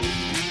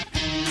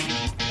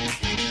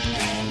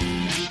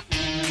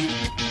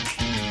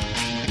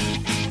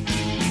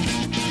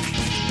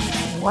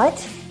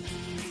What?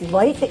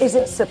 Life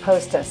isn't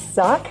supposed to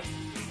suck?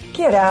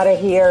 Get out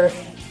of here.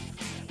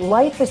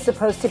 Life is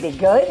supposed to be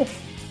good?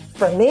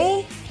 For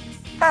me?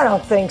 I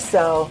don't think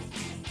so.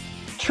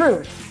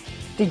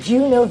 Truth. Did you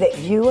know that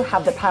you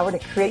have the power to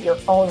create your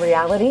own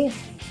reality?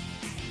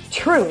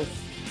 Truth.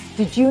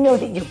 Did you know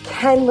that you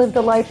can live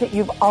the life that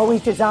you've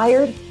always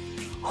desired?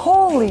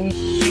 Holy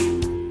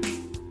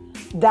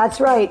That's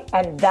right,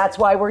 and that's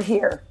why we're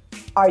here.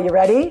 Are you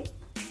ready?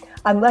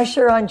 Unless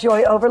you're on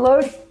joy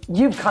overload,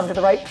 you've come to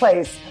the right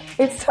place.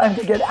 It's time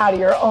to get out of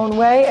your own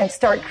way and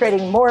start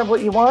creating more of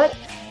what you want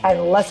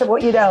and less of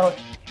what you don't.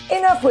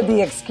 Enough with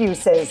the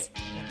excuses.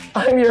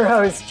 I'm your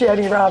host,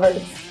 Jenny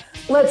Roberts.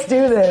 Let's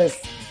do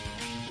this.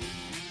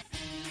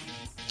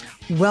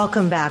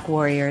 Welcome back,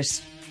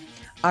 warriors.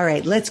 All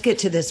right, let's get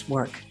to this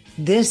work.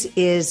 This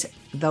is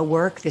the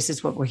work. This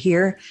is what we're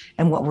here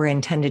and what we're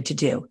intended to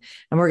do.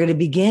 And we're going to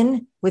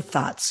begin with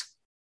thoughts.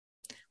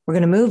 We're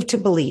going to move to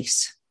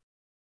beliefs.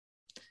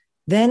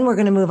 Then we're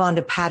going to move on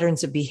to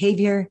patterns of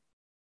behavior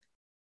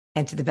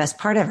and to the best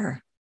part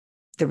ever,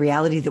 the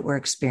reality that we're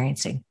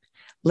experiencing,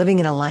 living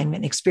in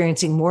alignment,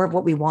 experiencing more of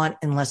what we want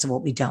and less of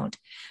what we don't.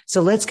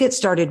 So let's get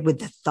started with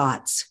the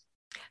thoughts.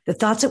 The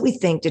thoughts that we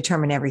think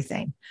determine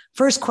everything.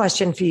 First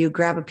question for you,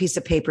 grab a piece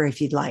of paper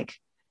if you'd like.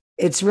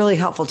 It's really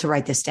helpful to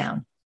write this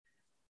down.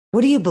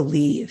 What do you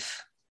believe?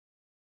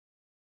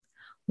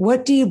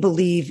 What do you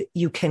believe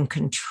you can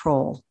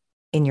control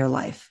in your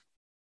life?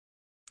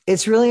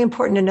 It's really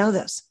important to know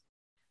this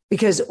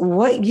because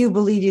what you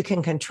believe you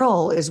can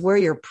control is where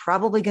you're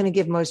probably going to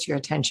give most of your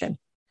attention.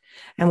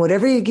 And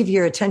whatever you give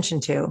your attention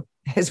to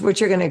is what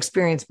you're going to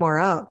experience more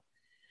of.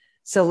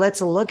 So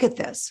let's look at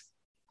this.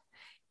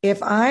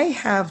 If I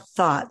have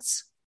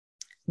thoughts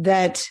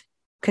that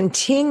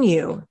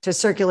continue to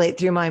circulate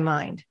through my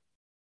mind,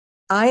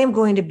 I am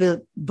going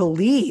to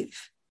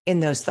believe in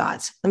those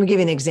thoughts. Let me give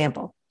you an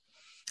example.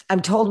 I'm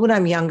told when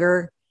I'm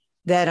younger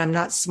that I'm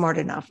not smart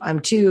enough.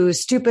 I'm too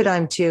stupid.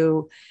 I'm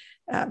too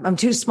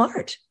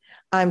smart.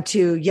 I'm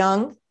too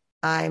young.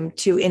 I'm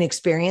too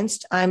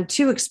inexperienced. I'm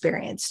too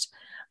experienced.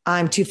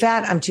 I'm too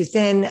fat. I'm too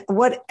thin.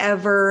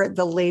 Whatever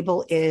the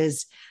label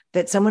is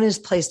that someone has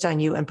placed on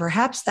you. And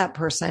perhaps that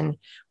person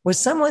was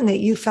someone that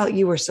you felt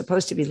you were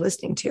supposed to be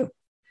listening to,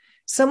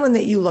 someone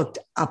that you looked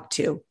up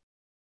to.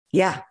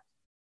 Yeah.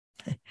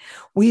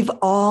 We've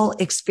all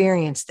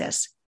experienced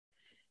this.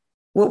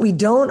 What we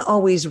don't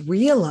always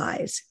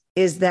realize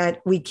is that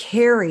we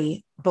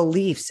carry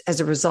beliefs as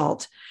a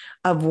result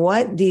of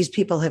what these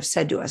people have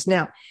said to us.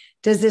 Now,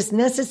 does this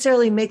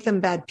necessarily make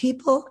them bad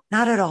people?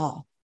 Not at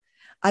all.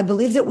 I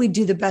believe that we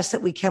do the best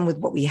that we can with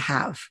what we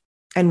have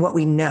and what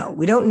we know.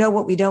 We don't know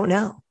what we don't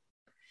know.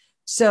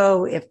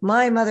 So if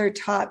my mother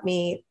taught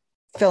me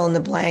fill in the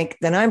blank,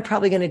 then I'm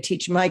probably going to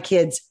teach my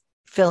kids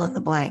fill in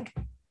the blank.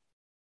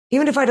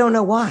 Even if I don't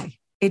know why,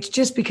 it's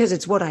just because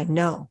it's what I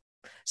know.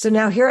 So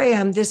now here I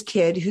am, this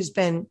kid who's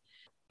been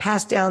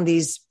passed down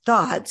these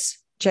thoughts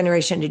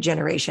generation to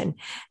generation.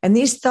 And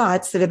these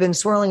thoughts that have been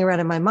swirling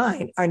around in my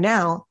mind are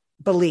now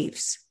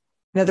beliefs.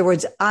 In other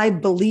words, I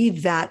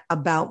believe that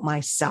about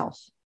myself.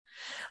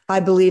 I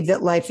believe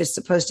that life is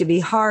supposed to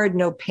be hard,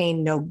 no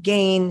pain, no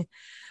gain.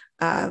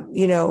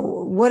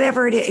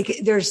 Whatever it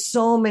is, there's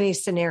so many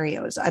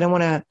scenarios. I don't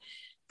want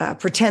to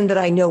pretend that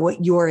I know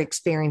what you're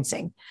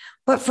experiencing.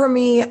 But for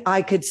me,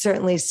 I could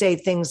certainly say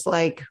things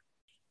like,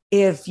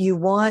 if you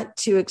want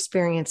to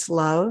experience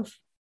love,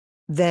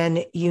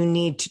 then you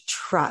need to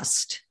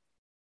trust.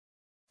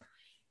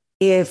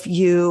 If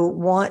you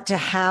want to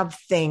have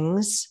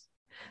things,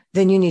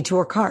 then you need to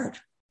work hard.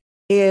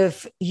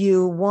 If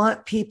you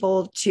want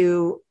people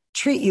to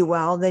treat you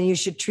well, then you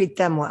should treat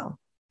them well.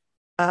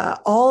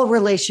 All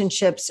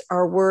relationships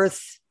are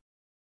worth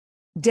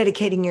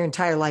dedicating your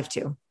entire life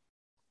to.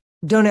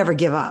 Don't ever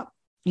give up.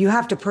 You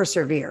have to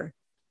persevere.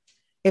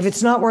 If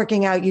it's not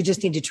working out, you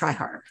just need to try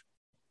harder.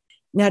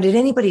 Now, did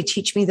anybody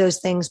teach me those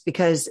things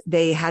because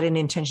they had an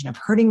intention of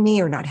hurting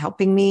me or not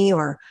helping me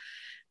or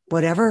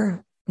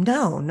whatever?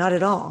 No, not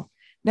at all.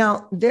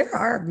 Now, there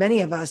are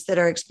many of us that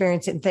are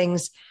experiencing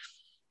things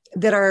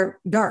that are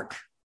dark.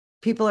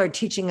 People are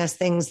teaching us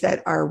things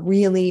that are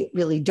really,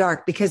 really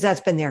dark because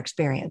that's been their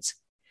experience.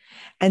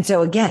 And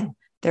so again,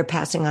 they're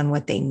passing on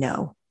what they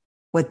know,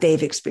 what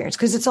they've experienced,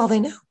 because it's all they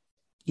know.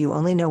 You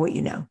only know what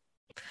you know.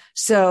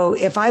 So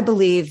if I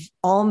believe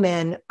all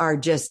men are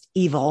just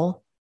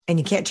evil and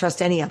you can't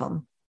trust any of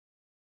them,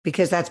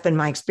 because that's been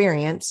my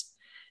experience,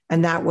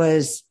 and that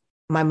was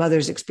my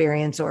mother's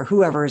experience or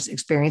whoever's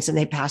experience, and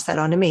they pass that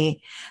on to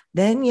me,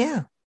 then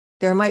yeah,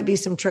 there might be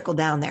some trickle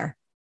down there.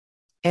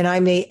 And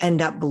I may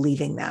end up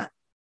believing that.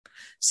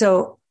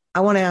 So I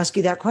want to ask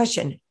you that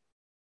question.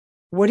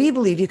 What do you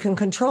believe you can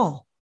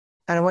control?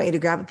 And I want you to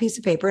grab a piece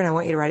of paper and I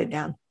want you to write it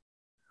down.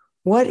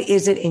 What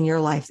is it in your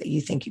life that you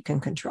think you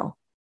can control?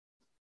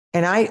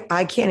 And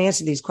I can't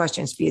answer these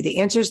questions for you. The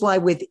answers lie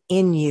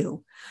within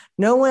you.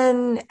 No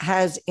one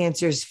has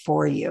answers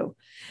for you.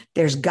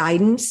 There's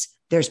guidance,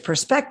 there's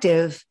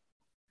perspective,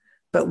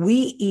 but we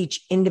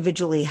each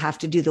individually have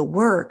to do the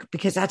work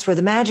because that's where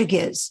the magic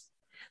is.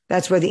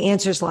 That's where the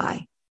answers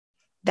lie.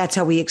 That's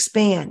how we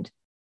expand.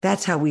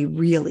 That's how we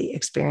really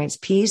experience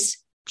peace,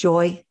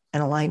 joy,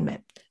 and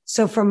alignment.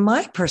 So from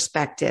my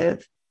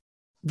perspective,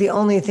 the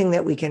only thing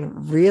that we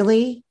can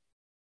really,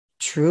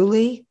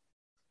 truly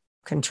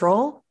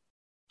control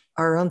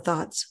are our own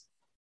thoughts.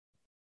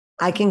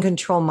 I can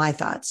control my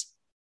thoughts.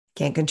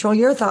 Can't control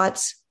your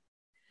thoughts,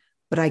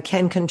 but I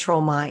can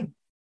control mine.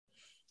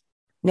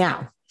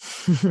 Now,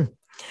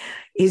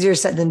 easier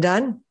said than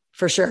done,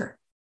 for sure.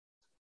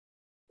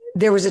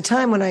 There was a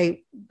time when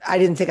I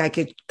didn't think I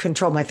could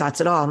control my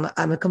thoughts at all.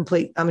 I'm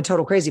a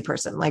total crazy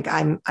person. Like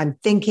I'm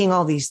thinking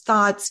all these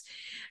thoughts.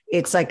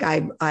 It's like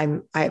I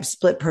have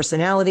split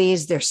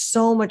personalities. There's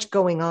so much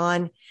going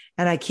on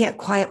and I can't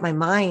quiet my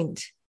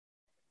mind.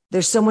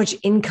 There's so much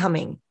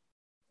incoming.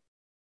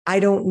 I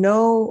don't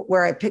know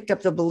where I picked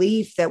up the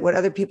belief that what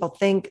other people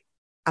think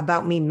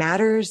about me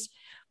matters,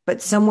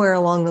 but somewhere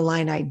along the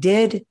line I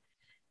did.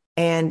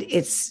 And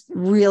it's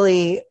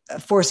really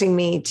forcing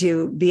me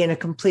to be in a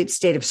complete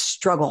state of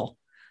struggle.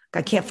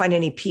 I can't find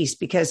any peace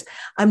because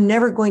I'm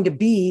never going to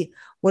be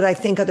what I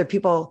think other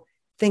people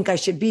think I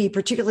should be,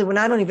 particularly when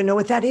I don't even know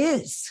what that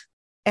is.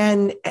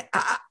 And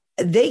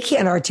they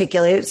can't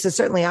articulate it, so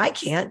certainly I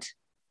can't.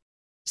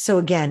 So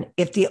again,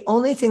 if the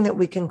only thing that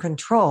we can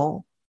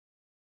control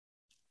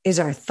is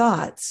our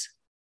thoughts,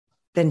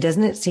 then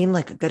doesn't it seem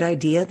like a good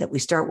idea that we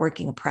start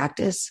working a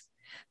practice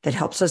that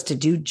helps us to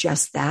do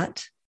just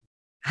that?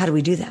 How do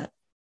we do that?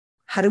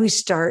 How do we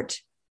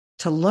start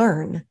to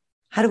learn?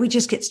 How do we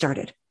just get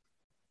started?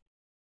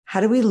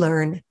 How do we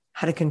learn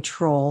how to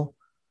control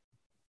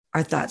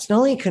our thoughts? Not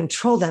only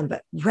control them,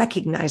 but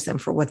recognize them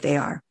for what they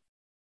are.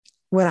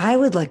 What I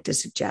would like to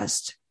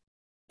suggest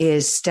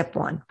is step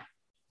one.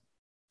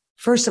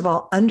 First of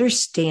all,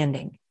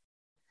 understanding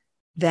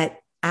that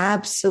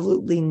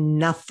absolutely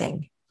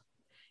nothing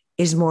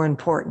is more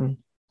important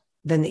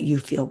than that you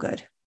feel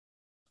good.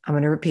 I'm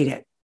going to repeat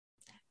it.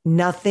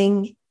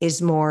 Nothing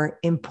is more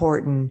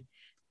important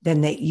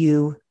than that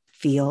you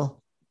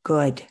feel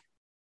good.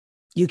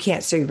 You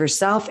can't serve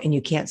yourself and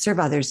you can't serve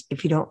others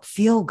if you don't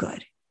feel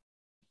good,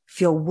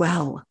 feel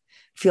well,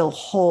 feel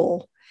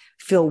whole,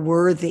 feel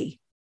worthy.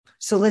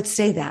 So let's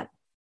say that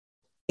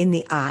in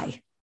the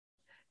I.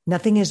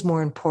 Nothing is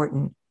more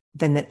important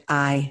than that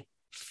I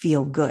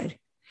feel good.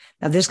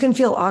 Now, this can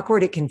feel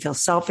awkward. It can feel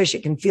selfish.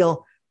 It can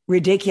feel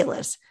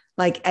ridiculous,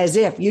 like as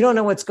if you don't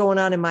know what's going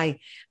on in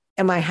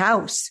my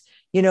house.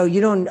 You know,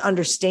 you don't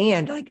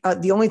understand. Like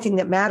the only thing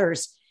that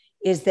matters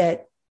is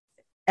that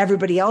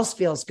everybody else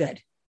feels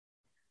good.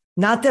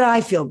 Not that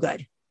I feel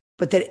good,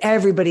 but that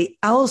everybody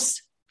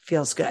else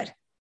feels good.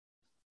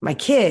 My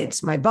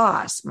kids, my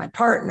boss, my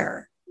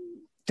partner,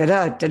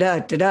 da-da.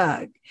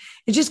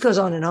 It just goes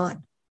on and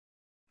on.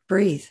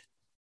 Breathe.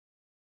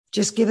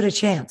 Just give it a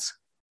chance.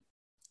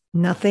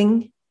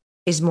 Nothing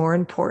is more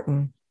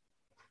important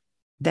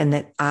than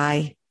that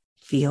I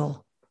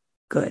feel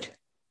good.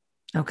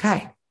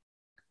 Okay.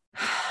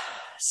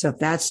 So if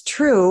that's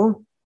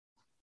true,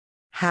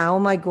 how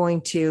am I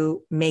going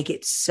to make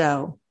it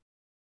so?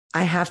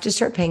 I have to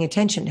start paying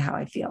attention to how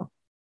I feel.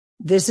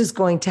 This is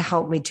going to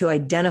help me to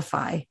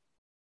identify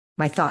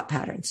my thought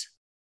patterns.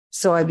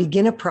 So I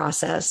begin a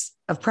process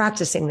of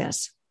practicing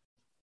this,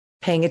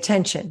 paying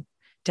attention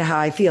to how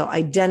I feel,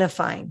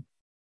 identifying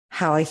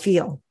how I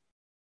feel.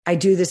 I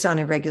do this on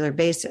a regular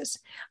basis.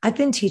 I've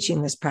been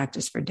teaching this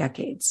practice for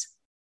decades.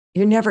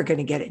 You're never going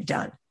to get it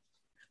done.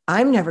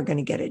 I'm never going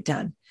to get it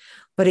done,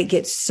 but it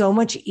gets so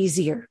much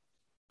easier.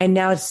 And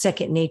now it's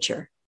second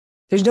nature.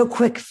 There's no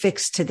quick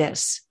fix to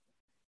this.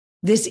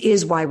 This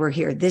is why we're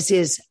here. This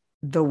is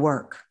the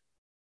work.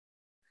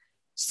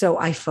 So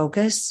I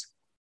focus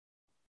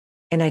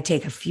and I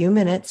take a few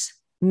minutes,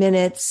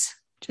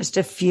 just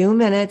a few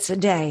minutes a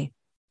day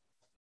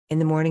in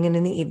the morning and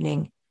in the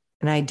evening,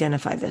 and I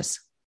identify this.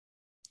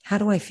 How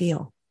do I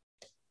feel?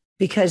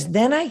 Because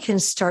then I can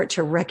start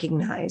to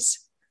recognize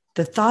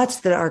the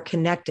thoughts that are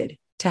connected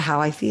to how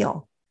I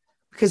feel.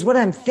 Because what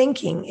I'm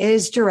thinking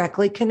is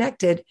directly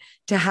connected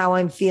to how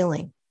I'm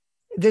feeling.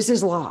 This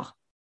is law.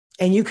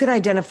 And you can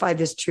identify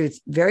this truth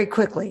very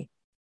quickly.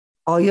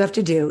 All you have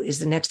to do is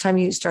the next time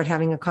you start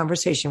having a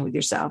conversation with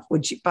yourself,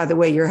 which, by the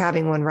way, you're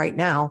having one right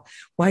now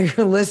while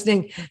you're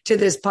listening to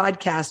this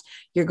podcast,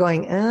 you're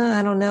going,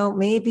 I don't know,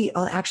 maybe,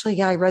 actually,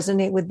 yeah, I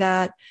resonate with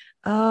that.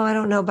 Oh, I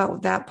don't know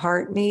about that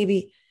part.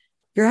 Maybe.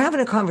 You're having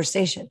a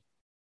conversation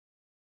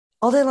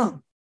all day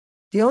long.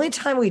 The only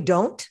time we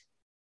don't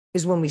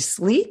is when we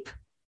sleep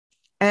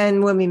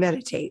and when we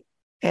meditate.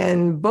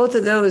 And both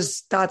of those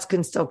thoughts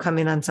can still come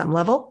in on some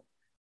level,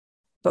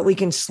 but we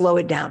can slow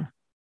it down.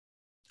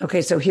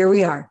 Okay, so here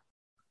we are.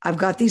 I've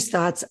got these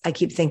thoughts. I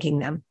keep thinking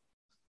them.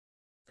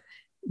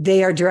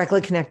 They are directly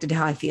connected to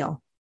how I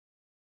feel.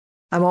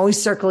 I'm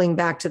always circling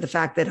back to the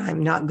fact that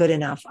I'm not good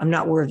enough. I'm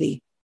not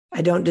worthy.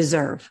 I don't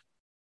deserve.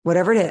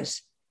 Whatever it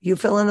is, you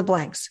fill in the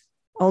blanks.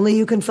 Only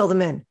you can fill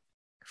them in.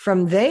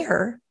 From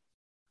there,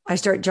 I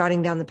start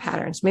jotting down the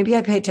patterns. Maybe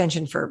I pay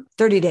attention for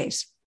 30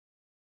 days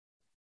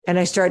and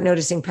I start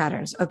noticing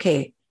patterns.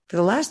 Okay, for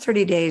the last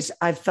 30 days,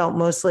 I've felt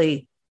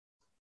mostly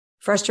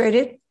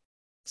frustrated,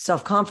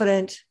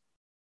 self-confident,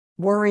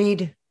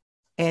 worried,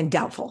 and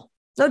doubtful.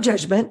 No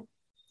judgment.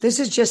 This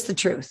is just the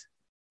truth.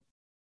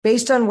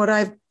 Based on what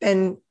I've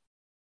been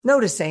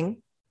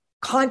noticing,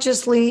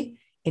 consciously,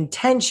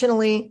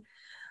 intentionally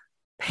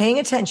paying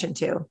attention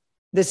to,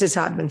 this is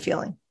how I've been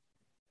feeling.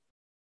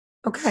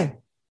 Okay,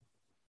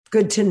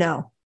 good to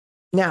know.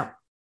 Now,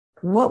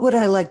 what would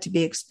I like to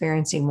be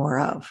experiencing more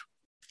of?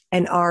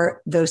 And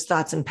are those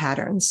thoughts and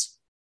patterns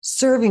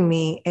serving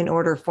me in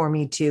order for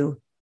me to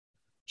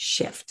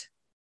shift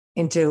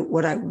into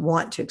what I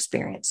want to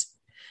experience?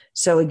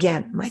 So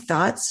again, my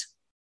thoughts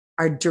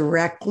are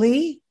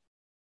directly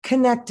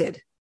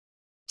connected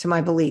to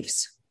my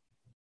beliefs.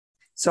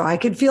 So I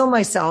could feel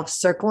myself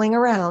circling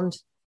around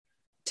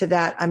to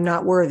that I'm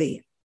not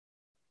worthy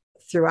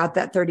throughout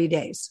that 30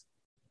 days.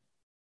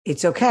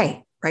 It's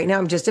okay. Right now,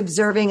 I'm just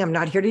observing. I'm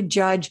not here to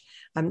judge.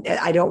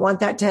 I don't want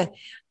that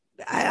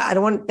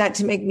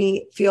to make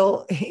me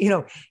feel,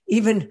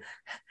 even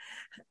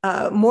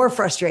more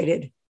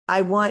frustrated.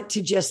 I want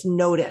to just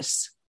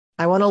notice.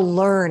 I want to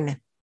learn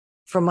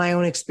from my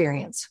own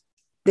experience.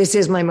 This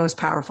is my most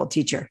powerful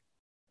teacher.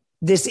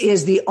 This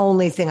is the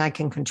only thing I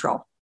can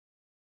control.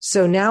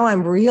 So now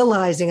I'm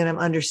realizing and I'm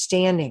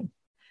understanding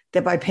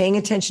that by paying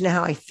attention to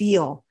how I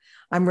feel,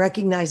 I'm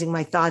recognizing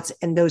my thoughts,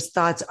 and those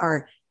thoughts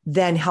are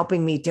then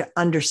helping me to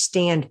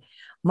understand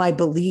my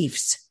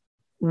beliefs,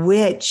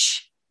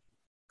 which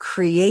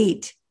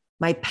create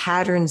my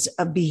patterns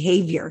of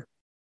behavior.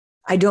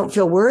 I don't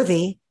feel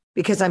worthy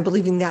because I'm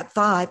believing that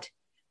thought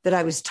that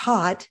I was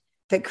taught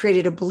that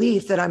created a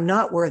belief that I'm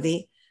not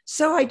worthy.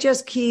 So I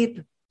just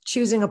keep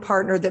choosing a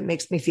partner that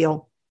makes me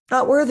feel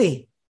not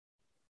worthy.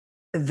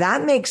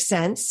 That makes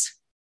sense.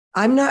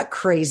 I'm not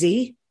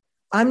crazy.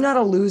 I'm not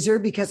a loser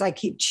because I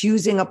keep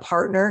choosing a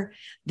partner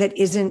that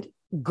isn't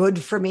good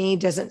for me,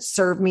 doesn't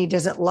serve me,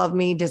 doesn't love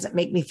me, doesn't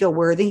make me feel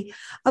worthy.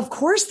 Of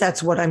course,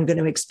 that's what I'm going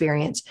to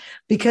experience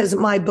because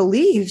my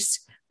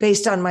beliefs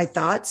based on my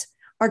thoughts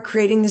are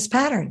creating this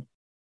pattern.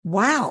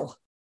 Wow.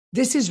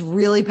 This is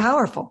really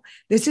powerful.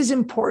 This is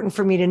important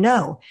for me to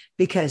know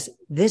because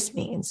this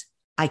means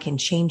I can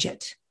change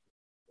it.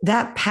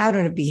 That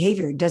pattern of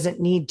behavior doesn't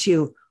need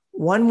to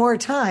one more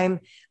time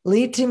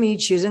lead to me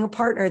choosing a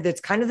partner that's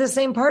kind of the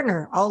same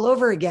partner all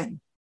over again.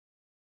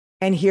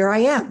 And here I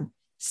am,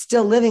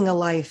 still living a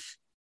life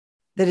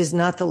that is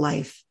not the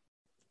life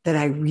that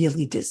I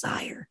really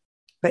desire.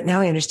 But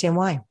now I understand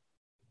why.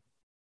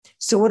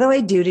 So what do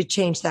I do to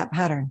change that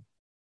pattern?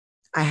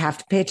 I have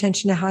to pay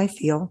attention to how I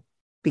feel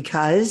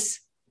because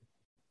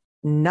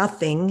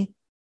nothing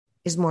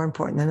is more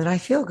important than that I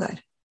feel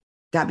good.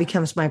 That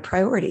becomes my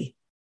priority.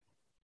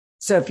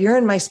 So if you're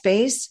in my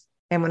space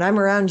and when I'm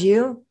around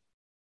you,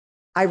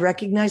 I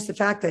recognize the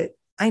fact that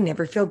I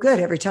never feel good.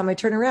 Every time I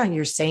turn around,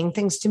 you're saying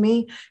things to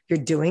me, you're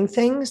doing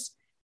things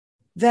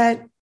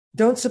that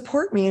don't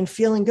support me in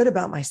feeling good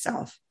about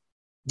myself.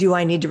 Do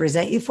I need to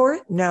resent you for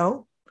it?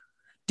 No.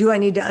 Do I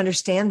need to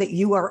understand that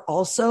you are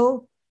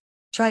also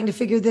trying to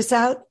figure this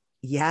out?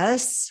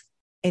 Yes.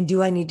 And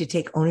do I need to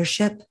take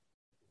ownership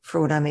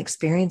for what I'm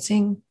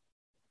experiencing?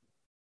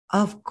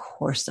 Of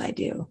course I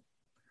do,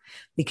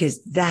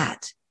 because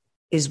that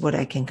is what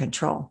I can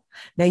control.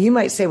 Now you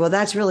might say, well,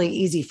 that's really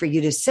easy for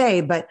you to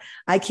say, but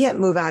I can't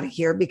move out of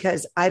here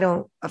because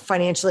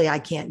financially, I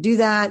can't do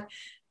that,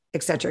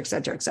 et cetera, et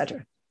cetera, et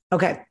cetera.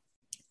 Okay.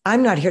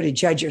 I'm not here to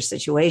judge your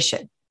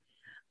situation.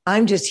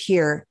 I'm just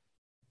here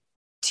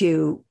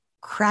to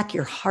crack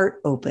your heart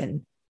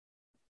open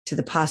to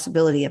the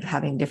possibility of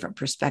having a different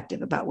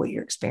perspective about what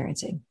you're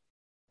experiencing.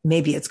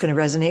 Maybe it's going to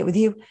resonate with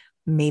you.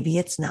 Maybe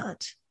it's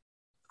not.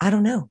 I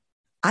don't know.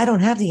 I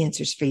don't have the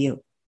answers for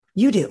you.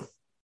 You do.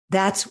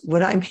 That's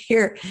what I'm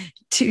here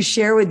to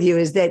share with you,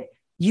 is that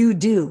you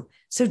do.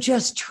 So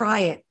just try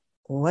it.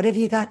 What have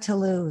you got to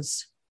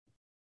lose?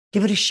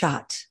 Give it a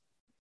shot.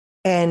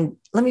 And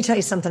let me tell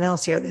you something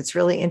else here that's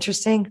really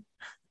interesting.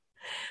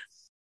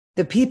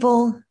 The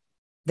people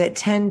that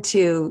tend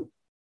to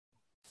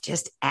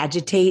just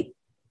agitate,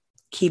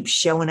 keep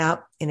showing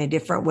up in a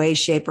different way,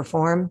 shape, or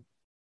form,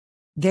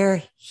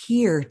 they're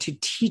here to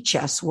teach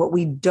us what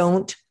we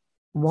don't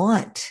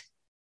want,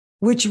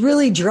 which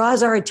really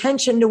draws our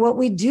attention to what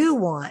we do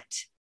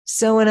want.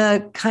 So in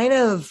a kind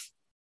of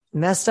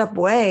messed up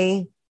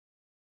way,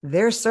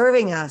 they're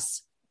serving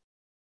us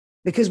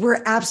because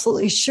we're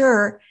absolutely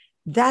sure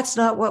that's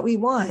not what we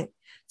want.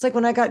 It's like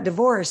when I got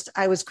divorced,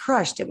 I was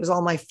crushed. It was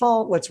all my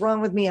fault. What's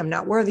wrong with me? I'm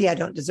not worthy. I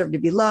don't deserve to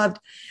be loved.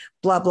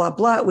 Blah, blah,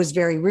 blah. It was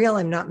very real.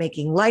 I'm not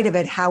making light of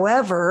it.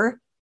 However,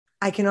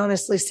 I can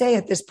honestly say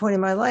at this point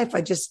in my life,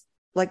 I just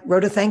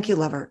wrote a thank you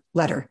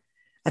letter.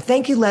 A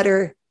thank you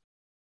letter.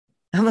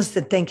 I almost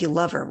said thank you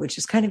lover, which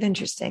is kind of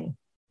interesting.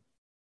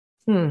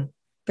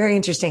 Very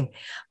interesting,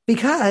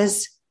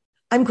 because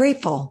I'm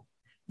grateful.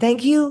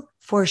 Thank you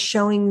for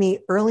showing me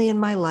early in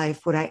my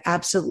life what I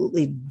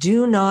absolutely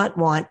do not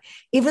want,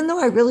 even though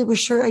I really was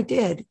sure I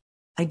did.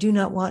 I do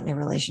not want in a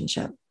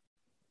relationship.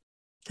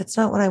 That's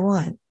not what I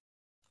want.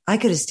 I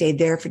could have stayed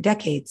there for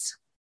decades.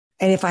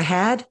 And if I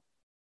had,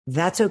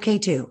 that's okay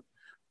too,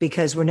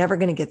 because we're never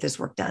going to get this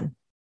work done.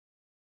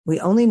 We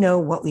only know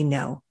what we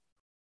know.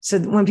 So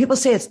when people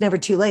say it's never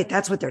too late,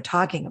 that's what they're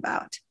talking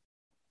about.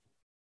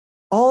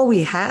 All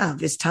we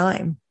have is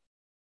time.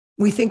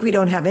 We think we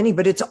don't have any,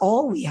 but it's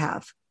all we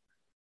have.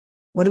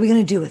 What are we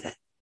going to do with it?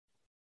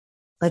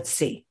 Let's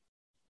see.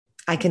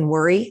 I can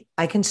worry.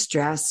 I can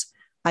stress.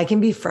 I can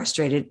be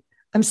frustrated.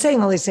 I'm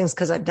saying all these things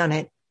because I've done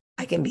it.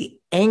 I can be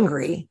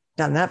angry,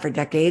 done that for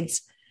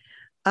decades.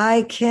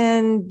 I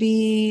can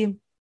be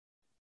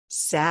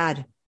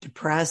sad,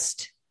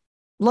 depressed,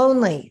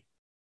 lonely,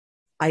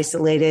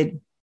 isolated.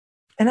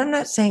 And I'm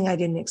not saying I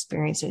didn't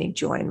experience any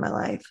joy in my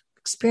life.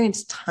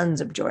 Experienced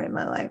tons of joy in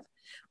my life.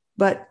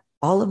 But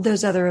all of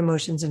those other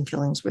emotions and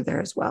feelings were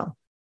there as well.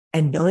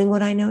 And knowing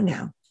what I know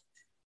now,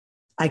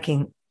 I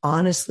can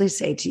honestly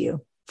say to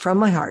you from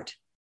my heart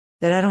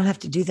that I don't have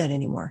to do that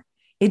anymore.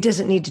 It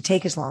doesn't need to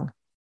take as long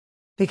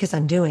because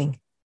I'm doing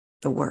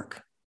the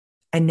work.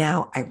 And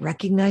now I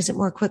recognize it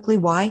more quickly.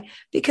 Why?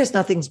 Because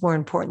nothing's more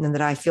important than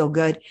that I feel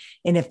good.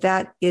 And if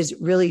that is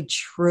really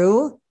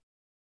true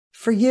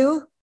for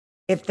you,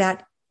 if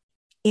that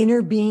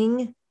inner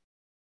being,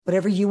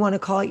 whatever you want to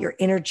call it, your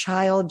inner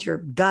child, your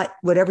gut,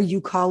 whatever you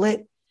call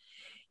it,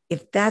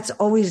 if that's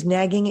always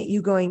nagging at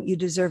you going, you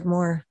deserve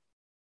more.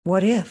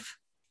 What if?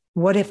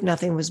 What if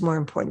nothing was more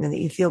important than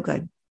that you feel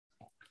good?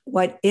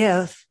 What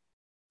if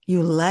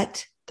you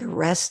let the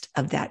rest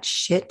of that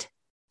shit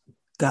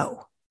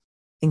go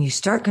and you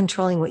start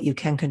controlling what you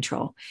can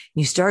control?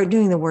 You start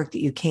doing the work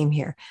that you came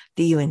here,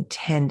 that you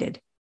intended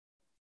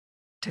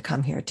to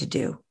come here to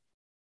do,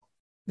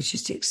 which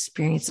is to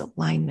experience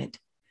alignment,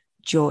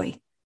 joy,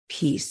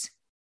 peace.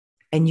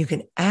 And you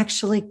can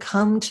actually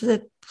come to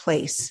the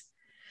place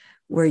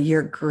where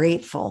you're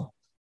grateful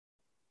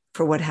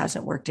for what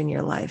hasn't worked in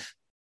your life.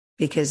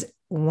 Because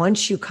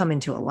once you come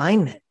into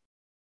alignment,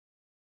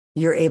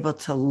 you're able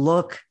to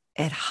look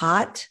at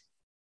hot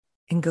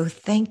and go,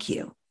 thank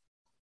you.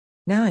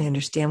 Now I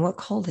understand what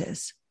cold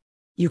is.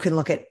 You can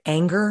look at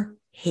anger,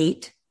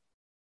 hate.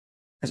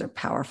 Those are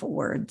powerful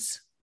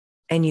words.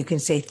 And you can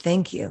say,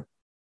 thank you,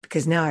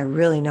 because now I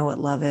really know what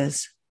love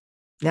is.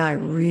 Now I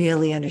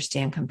really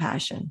understand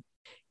compassion.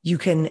 You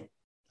can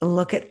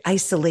look at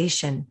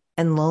isolation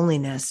and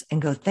loneliness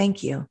and go,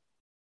 thank you,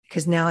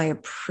 because now I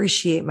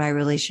appreciate my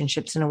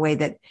relationships in a way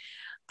that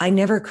I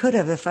never could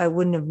have if I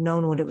wouldn't have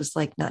known what it was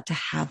like not to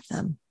have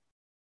them.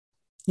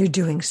 You're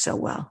doing so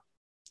well.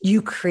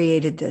 You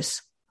created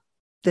this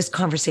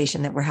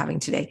conversation that we're having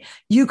today.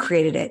 You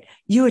created it.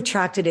 You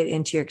attracted it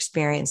into your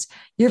experience.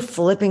 You're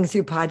flipping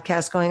through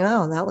podcasts going,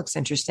 oh, that looks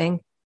interesting.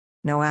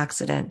 No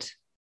accident.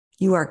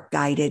 You are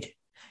guided.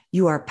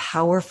 You are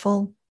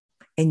powerful,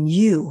 and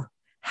you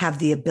have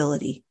the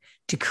ability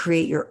to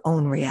create your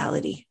own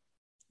reality.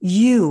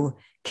 You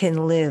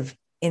can live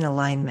in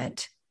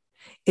alignment.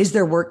 Is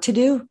there work to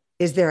do?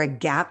 Is there a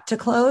gap to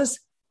close?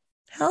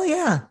 Hell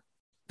yeah.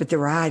 But the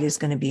ride is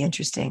going to be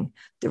interesting.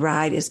 The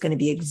ride is going to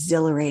be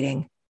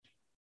exhilarating.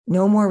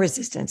 No more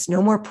resistance.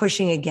 No more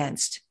pushing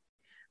against.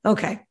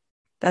 Okay.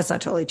 That's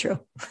not totally true.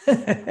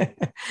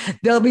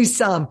 There'll be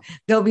some,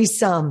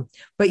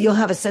 but you'll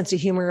have a sense of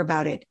humor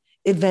about it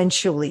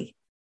eventually.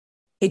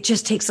 It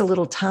just takes a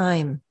little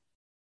time.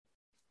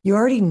 You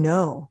already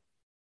know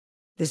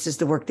this is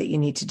the work that you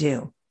need to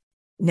do.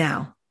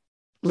 Now,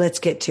 let's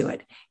get to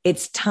it.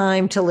 It's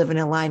time to live in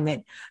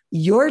alignment.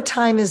 Your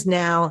time is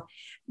now.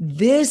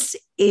 This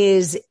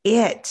is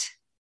it.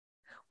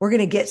 We're going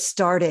to get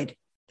started.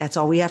 That's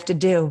all we have to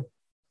do.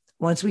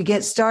 Once we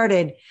get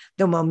started,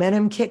 the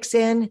momentum kicks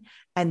in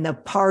and the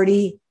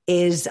party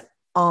is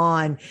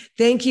on.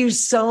 Thank you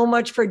so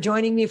much for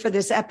joining me for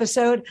this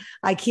episode.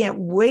 I can't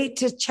wait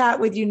to chat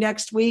with you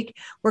next week.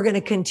 We're going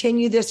to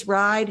continue this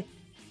ride.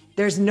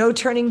 There's no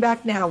turning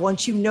back now.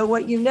 Once you know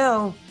what you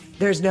know,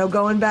 there's no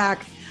going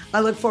back.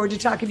 I look forward to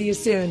talking to you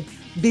soon.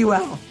 Be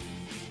well.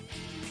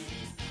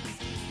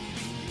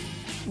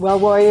 Well,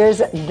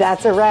 warriors,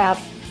 that's a wrap.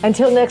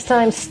 Until next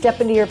time,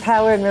 step into your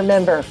power and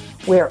remember,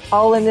 we're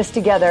all in this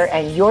together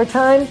and your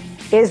time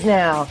is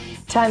now.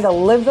 Time to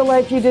live the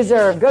life you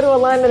deserve. Go to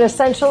Alignment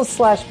Essentials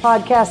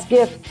 /podcast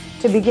gift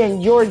to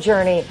begin your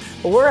journey.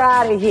 We're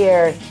out of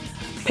here.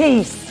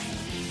 Peace.